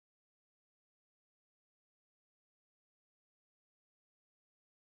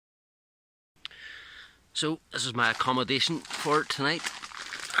So this is my accommodation for tonight.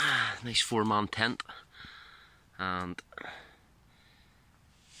 Nice 4-man tent, and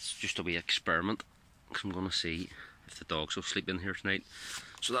it's just a wee experiment because I'm going to see if the dogs will sleep in here tonight.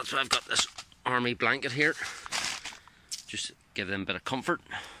 So that's why I've got this army blanket here, just give them a bit of comfort.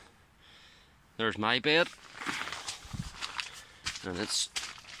 There's my bed, and let's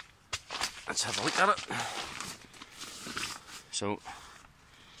have a look at it. So,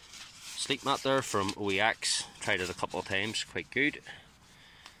 sleep mat there from OEX, tried it a couple of times, quite good.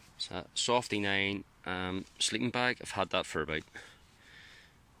 It's a Softy 9 sleeping bag. I've had that for about,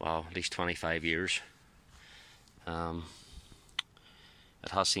 wow, at least 25 years. It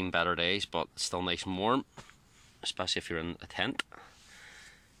has seen better days, but it's still nice and warm, especially if you're in a tent.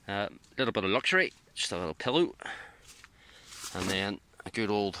 A little bit of luxury, just a little pillow, and then a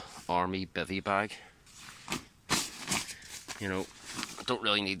good old army bivvy bag. You know, I don't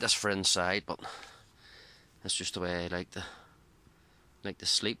really need this for inside, but it's just the way I like to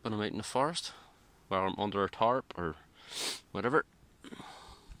sleep when I'm out in the forest, where I'm under a tarp or whatever.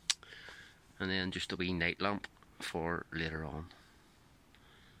 And then just a wee night lamp for later on.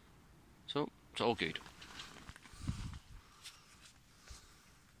 So it's all good.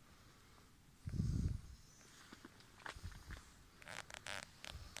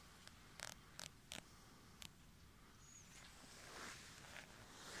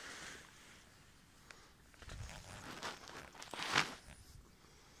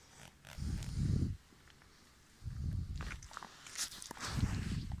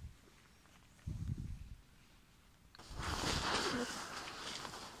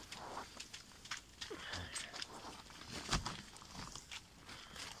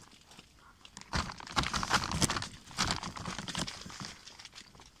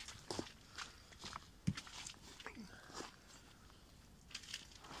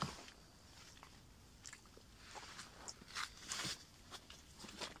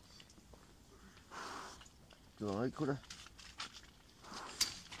 You alright, Cooler?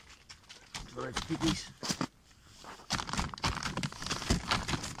 Alright, Tipis.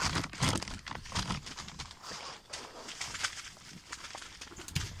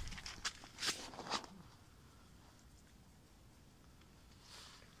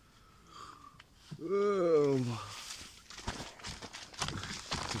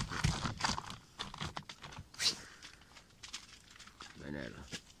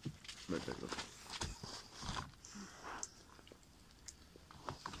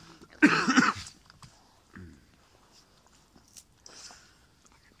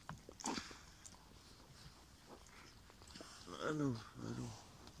 I know.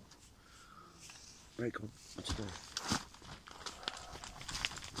 Right, come on, let's go.